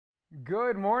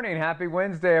Good morning. Happy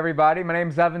Wednesday, everybody. My name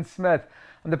is Evan Smith.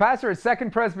 I'm the pastor at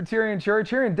Second Presbyterian Church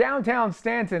here in downtown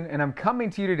Stanton, and I'm coming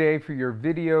to you today for your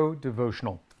video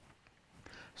devotional.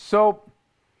 So,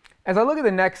 as I look at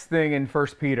the next thing in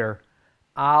First Peter,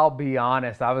 I'll be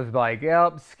honest. I was like,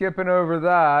 yep, skipping over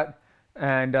that.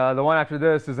 And the one after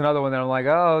this is another one that I'm like,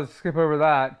 oh, skip over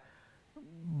that.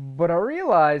 But I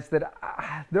realized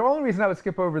that the only reason I would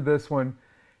skip over this one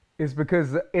is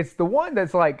because it's the one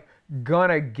that's like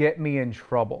gonna get me in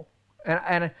trouble.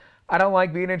 And I don't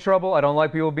like being in trouble. I don't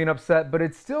like people being upset, but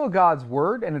it's still God's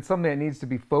word, and it's something that needs to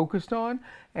be focused on,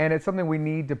 and it's something we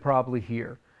need to probably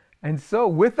hear. And so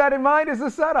with that in mind as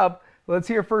a setup, let's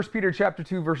hear 1 Peter chapter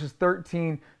 2, verses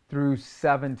 13 through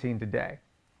 17 today.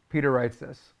 Peter writes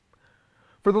this: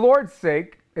 "For the Lord's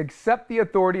sake, accept the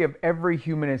authority of every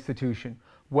human institution,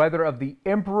 whether of the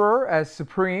emperor as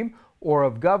supreme or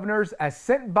of governors as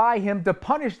sent by him to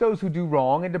punish those who do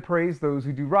wrong and to praise those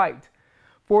who do right.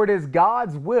 For it is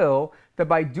God's will that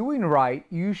by doing right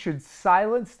you should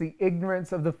silence the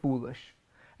ignorance of the foolish.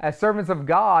 As servants of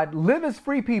God, live as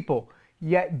free people,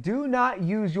 yet do not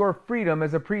use your freedom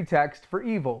as a pretext for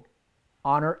evil.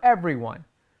 Honor everyone,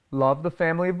 love the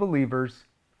family of believers,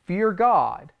 fear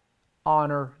God,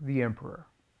 honor the emperor."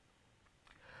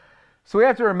 So we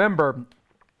have to remember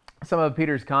some of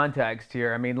Peter's context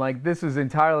here. I mean, like, this is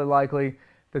entirely likely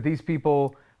that these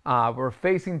people were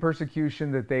facing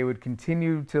persecution, that they would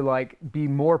continue to be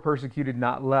more persecuted,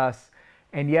 not less.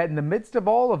 And yet in the midst of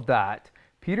all of that,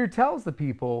 Peter tells the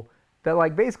people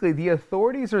that basically the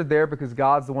authorities are there because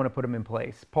God's the one to put them in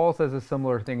place. Paul says a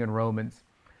similar thing in Romans.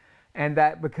 And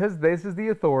that because this is the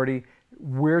authority,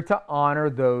 we're to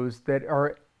honor those that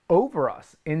are over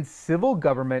us. In civil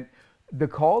government, the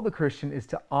call of the Christian is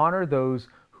to honor those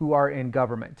who are in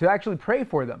government, to actually pray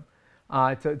for them,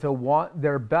 to want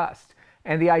their best.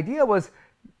 And the idea was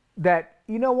that,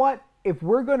 you know what, if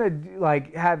we're going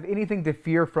to have anything to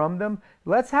fear from them,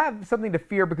 let's have something to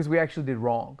fear because we actually did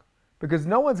wrong. Because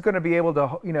no one's going to be able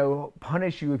to,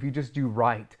 punish you if you just do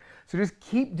right. So just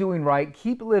keep doing right,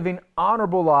 keep living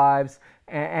honorable lives,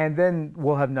 and then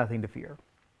we'll have nothing to fear.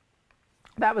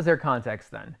 That was their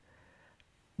context then.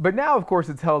 But now, of course,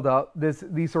 it's held up.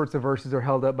 These sorts of verses are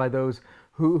held up by those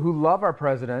who love our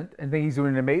president and think he's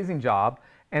doing an amazing job.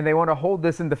 And they want to hold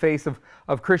this in the face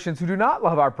of Christians who do not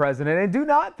love our president and do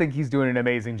not think he's doing an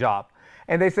amazing job.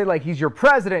 And they say, he's your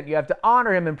president. You have to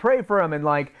honor him and pray for him.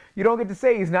 And you don't get to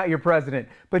say he's not your president.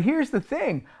 But here's the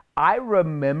thing. I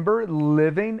remember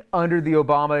living under the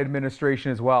Obama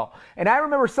administration as well. And I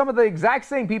remember some of the exact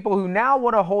same people who now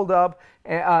want to hold up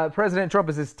President Trump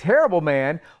as this terrible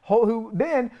man, who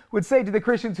then would say to the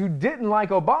Christians who didn't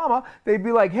like Obama, they'd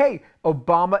be like, hey,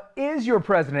 Obama is your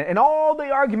president. And all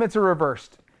the arguments are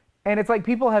reversed. And it's like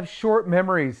people have short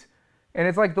memories. And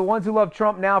it's like the ones who love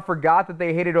Trump now forgot that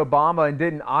they hated Obama and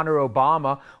didn't honor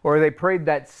Obama, or they prayed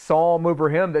that psalm over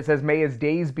him that says, may his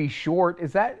days be short.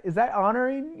 Is that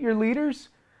honoring your leaders?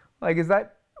 Is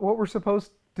that what we're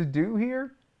supposed to do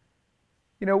here?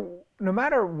 No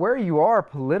matter where you are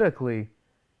politically,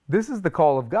 this is the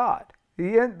call of God.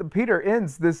 Peter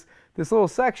ends this little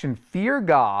section, fear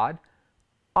God,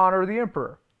 honor the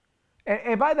emperor.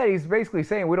 And by that, he's basically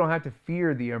saying we don't have to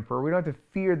fear the emperor. We don't have to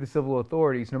fear the civil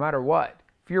authorities no matter what.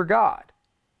 Fear God.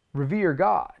 Revere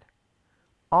God.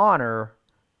 Honor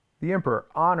the emperor.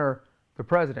 Honor the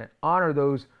president. Honor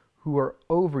those who are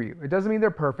over you. It doesn't mean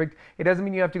they're perfect. It doesn't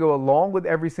mean you have to go along with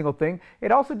every single thing.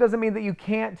 It also doesn't mean that you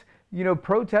can't,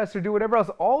 protest or do whatever else.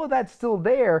 All of that's still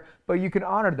there, but you can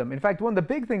honor them. In fact, one of the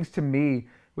big things to me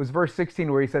was verse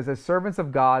 16, where he says, as servants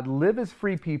of God, live as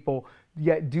free people,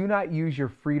 yet do not use your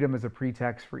freedom as a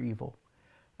pretext for evil.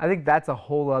 I think that's a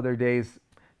whole other day's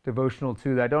devotional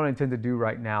too that I don't intend to do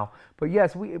right now. But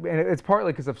yes, and it's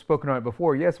partly because I've spoken on it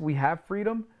before. Yes, we have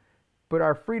freedom, but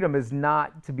our freedom is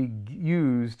not to be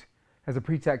used as a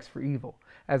pretext for evil.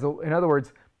 In other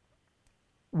words,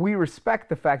 we respect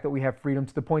the fact that we have freedom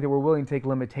to the point that we're willing to take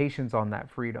limitations on that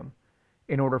freedom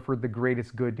in order for the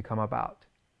greatest good to come about.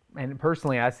 And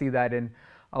personally, I see that in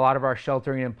a lot of our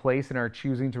sheltering in place and our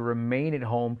choosing to remain at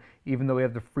home, even though we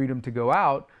have the freedom to go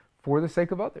out for the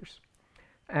sake of others.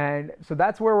 And so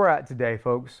that's where we're at today,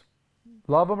 folks.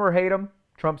 Love him or hate him,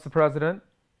 Trump's the president.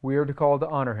 We are called to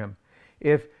honor him.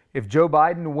 If Joe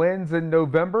Biden wins in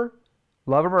November,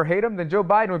 love him or hate him, then Joe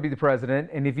Biden would be the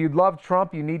president. And if you love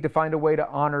Trump, you need to find a way to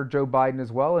honor Joe Biden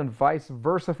as well, and vice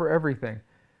versa for everything.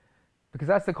 Because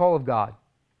that's the call of God.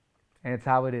 And it's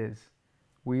how it is.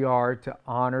 We are to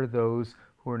honor those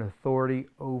who are in authority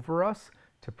over us,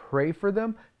 to pray for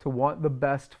them, to want the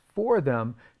best for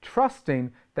them,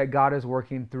 trusting that God is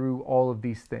working through all of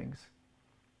these things.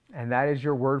 And that is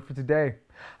your word for today.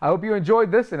 I hope you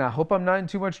enjoyed this, and I hope I'm not in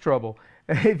too much trouble.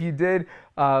 If you did,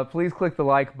 please click the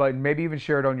like button, maybe even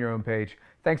share it on your own page.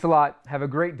 Thanks a lot. Have a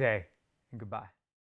great day, and goodbye.